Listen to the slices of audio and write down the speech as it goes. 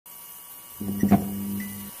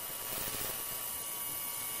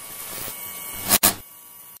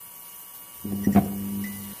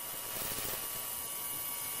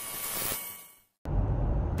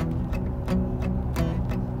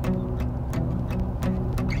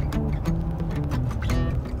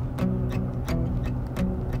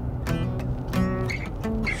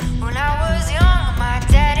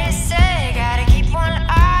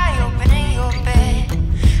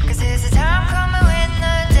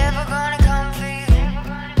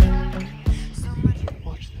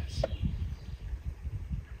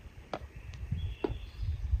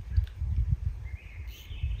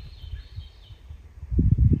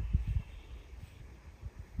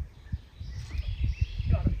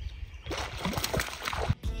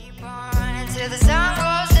Till the sun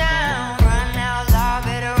goes down, run out loud,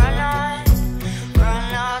 better run on.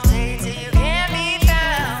 Run all day till you can't be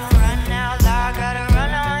found. Run out loud, gotta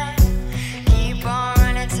run on. Keep on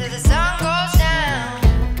running till the sun goes down.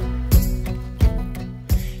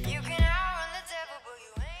 You can outrun the devil, but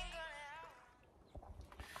you ain't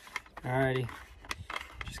gonna outrun. Alrighty,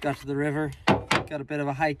 just got to the river, got a bit of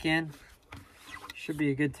a hike in. Should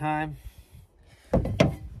be a good time.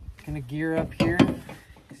 Gonna gear up here,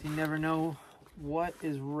 because you never know what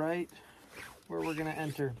is right where we're gonna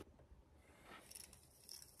enter.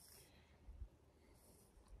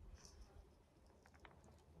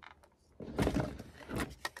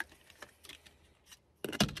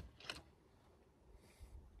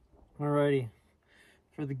 Alrighty,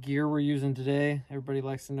 for the gear we're using today, everybody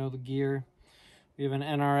likes to know the gear. We have an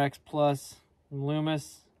NRX Plus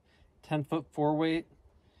Loomis 10-foot 4-weight.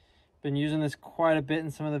 Been using this quite a bit in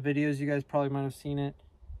some of the videos. You guys probably might have seen it.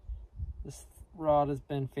 This rod has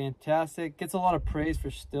been fantastic. Gets a lot of praise for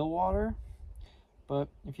still water, but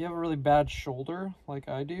if you have a really bad shoulder like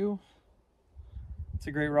I do, it's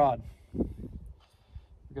a great rod. We've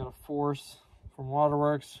got a Force from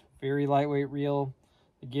Waterworks, very lightweight reel.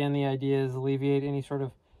 Again, the idea is alleviate any sort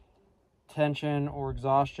of tension or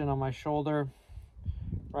exhaustion on my shoulder.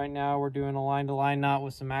 Right now we're doing a line-to-line knot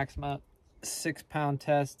with some Maxima 6-pound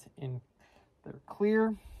test in their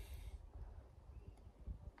clear.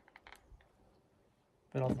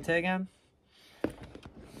 Bit off the tag end.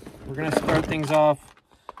 We're going to start things off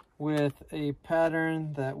with a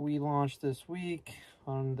pattern that we launched this week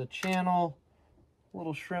on the channel.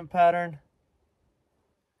 Little shrimp pattern.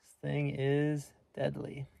 This thing is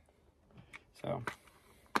deadly. So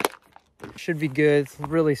should be good. It's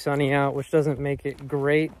really sunny out, which doesn't make it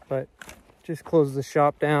great, but just closed the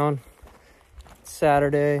shop down.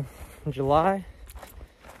 Saturday in July.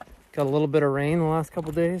 Got a little bit of rain the last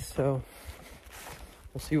couple days, so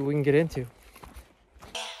we'll see what we can get into.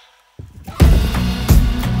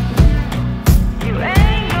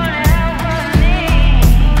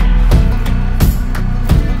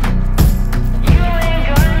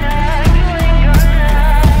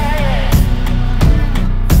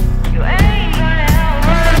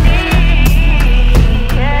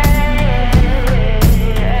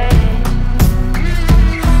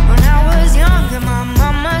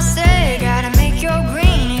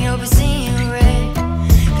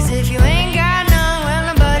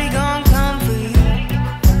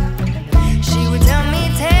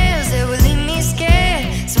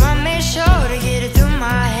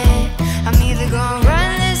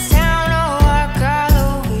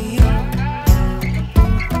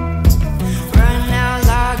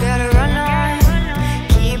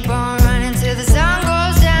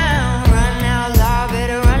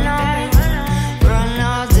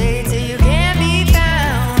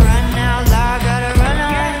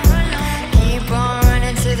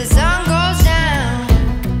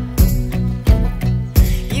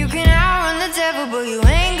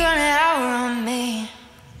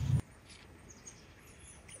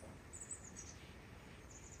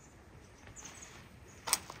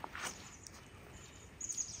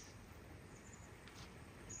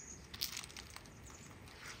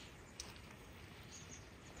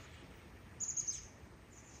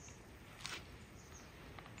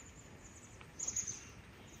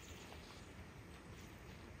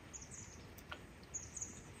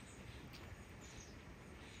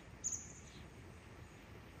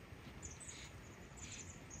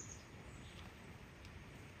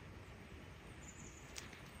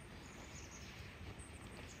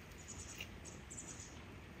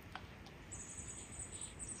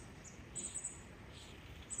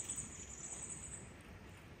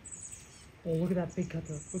 Oh, look at that big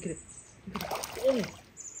cutthroat. Look at it. Look at it. Oh!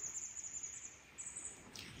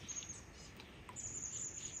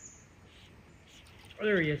 Oh,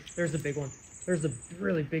 there he is. There's the big one. There's the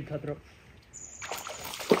really big cutthroat.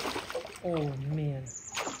 Oh, man.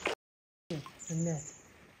 the net.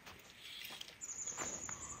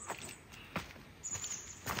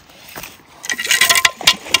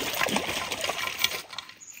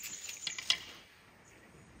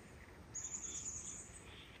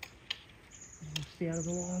 Stay out of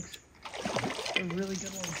the logs. They're really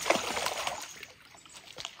good ones.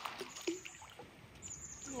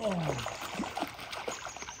 Oh.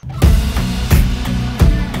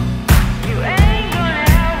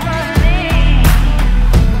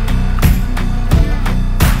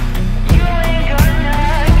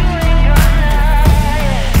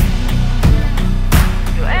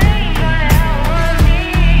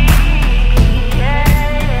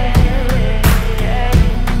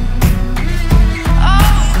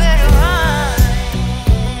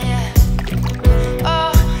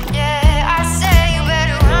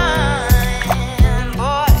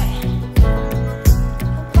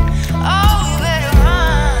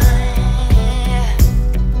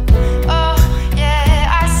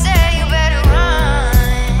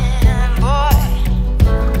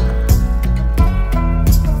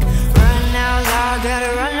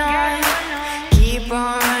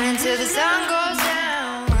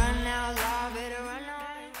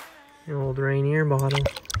 An old Rainier bottle. Run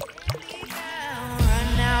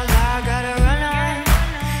now, I gotta run on.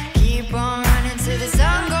 Keep on running till the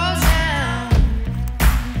sun goes down.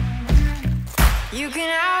 You can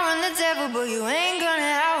outrun the devil, but you ain't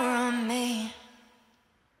gonna outrun me.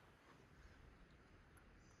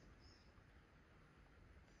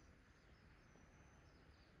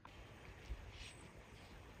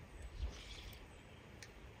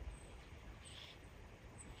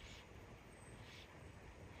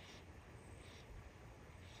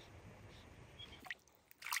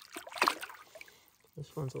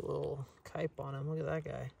 This one's a little kype on him. Look at that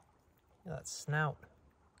guy. Look at that snout.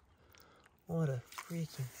 What a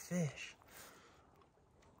freaking fish.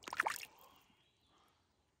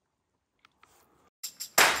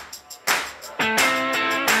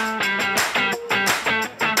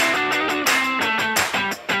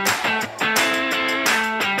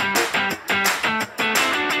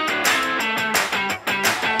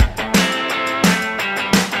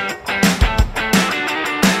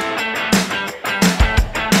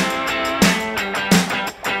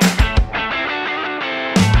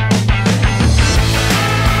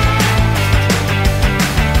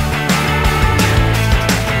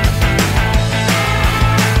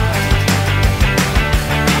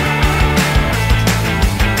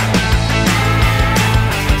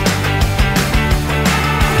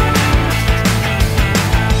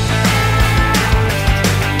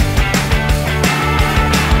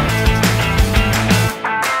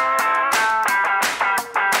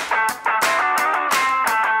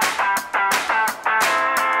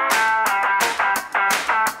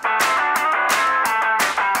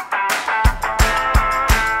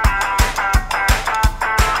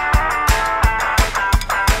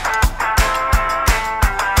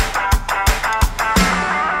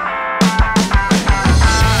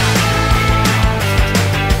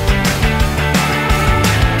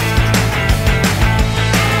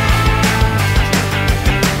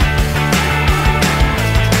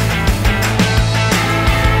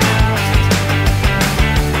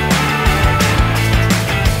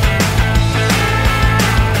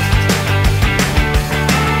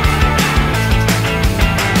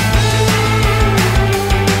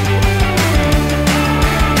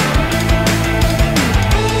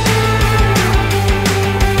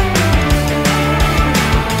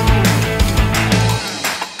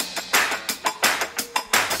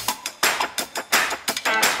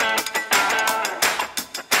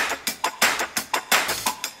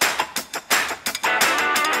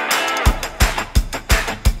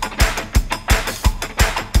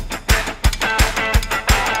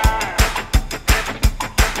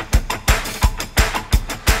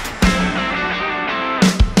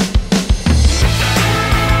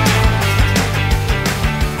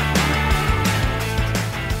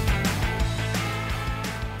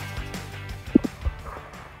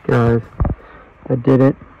 Guys, I did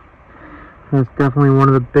it. That's definitely one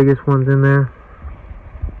of the biggest ones in there.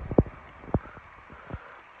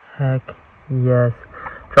 Heck yes.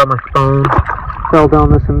 Dropped my phone, fell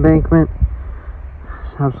down this embankment.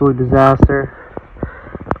 Absolute disaster.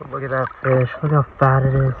 But look at that fish. Look how fat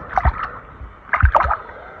it is.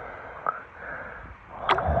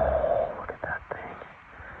 Oh, look at that thing.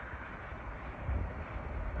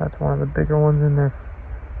 That's one of the bigger ones in there.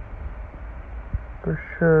 For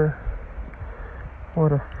sure.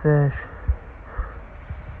 What a fish.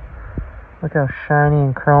 Look how shiny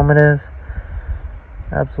and chrome it is.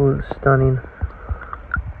 Absolutely stunning.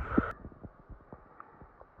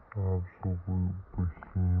 Absolute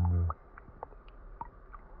behemoth.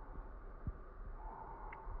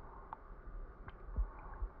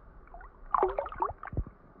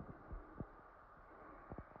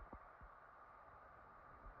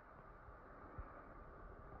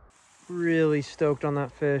 Really stoked on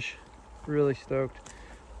that fish. Really stoked.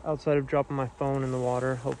 Outside of dropping my phone in the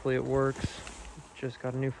water, hopefully it works. Just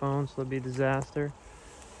got a new phone, so it'll be a disaster.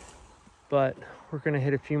 But we're gonna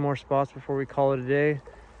hit a few more spots before we call it a day.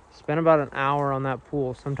 Spent about an hour on that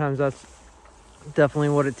pool. Sometimes that's definitely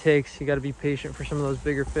what it takes. You gotta be patient for some of those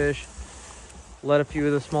bigger fish. Let a few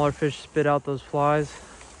of the smaller fish spit out those flies.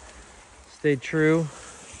 Stay true.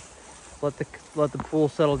 Let the pool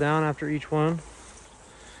settle down after each one.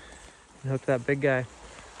 And hook that big guy.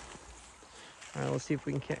 All right, let's see if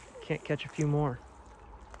we can't catch a few more.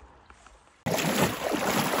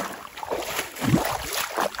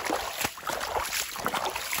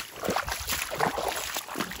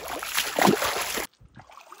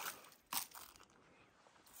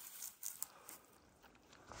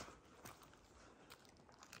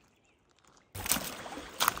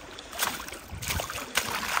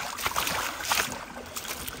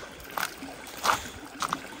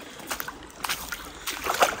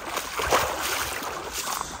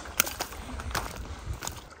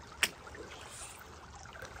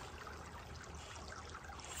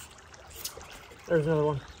 There's another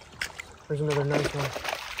one. There's another nice one.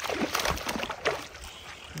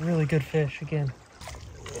 Really good fish again.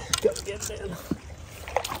 Gotta get it in.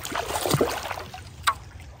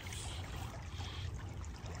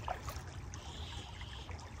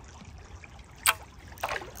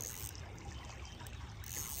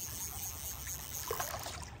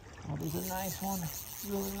 Oh, there's a nice one.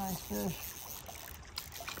 Really nice fish.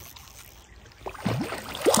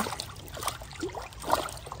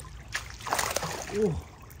 Ooh.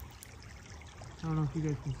 I don't know if you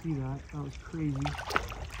guys can see that. That was crazy.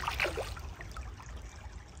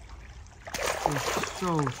 It's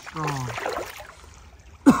so strong.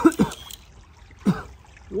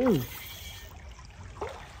 Whoa.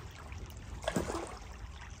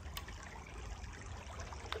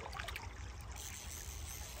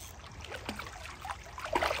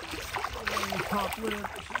 Top lid.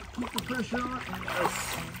 Keep the pressure on. Yes.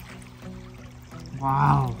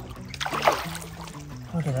 Wow.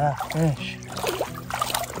 Look at that fish.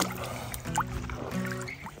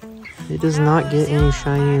 It does not get any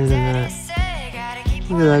shinier than that.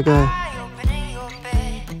 Look at that guy.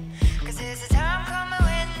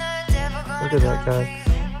 Look at that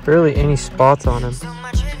guy. Barely any spots on him.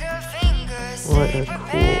 What a cool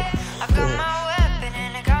fish.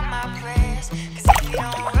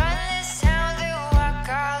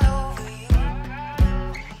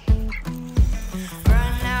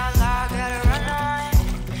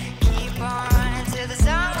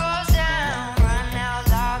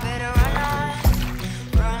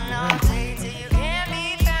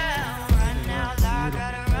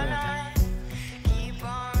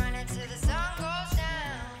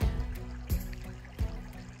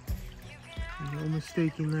 No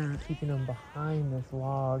mistaking that, keeping them behind this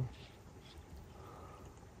log.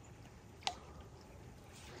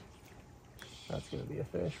 That's gonna be a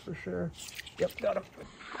fish for sure. Yep, got him.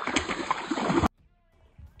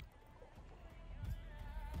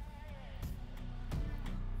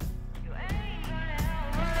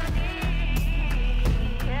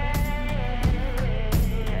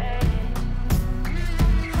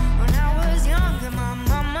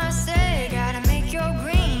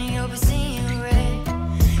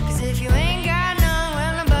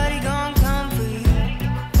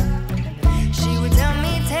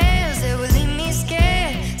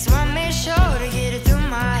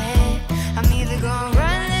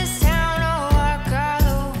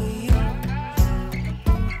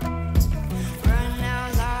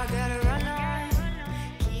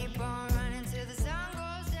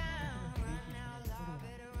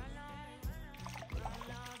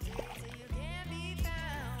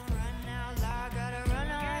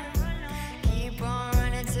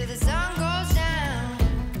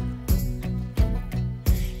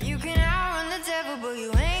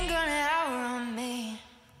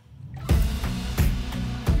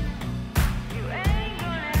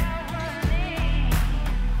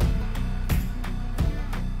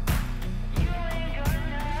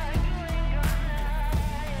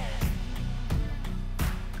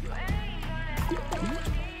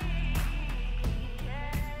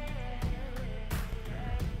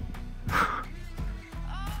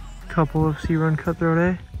 Couple of sea run cutthroat,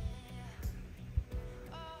 eh?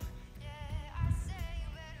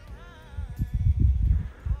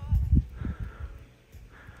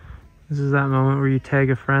 This is that moment where you tag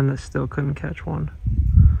a friend that still couldn't catch one.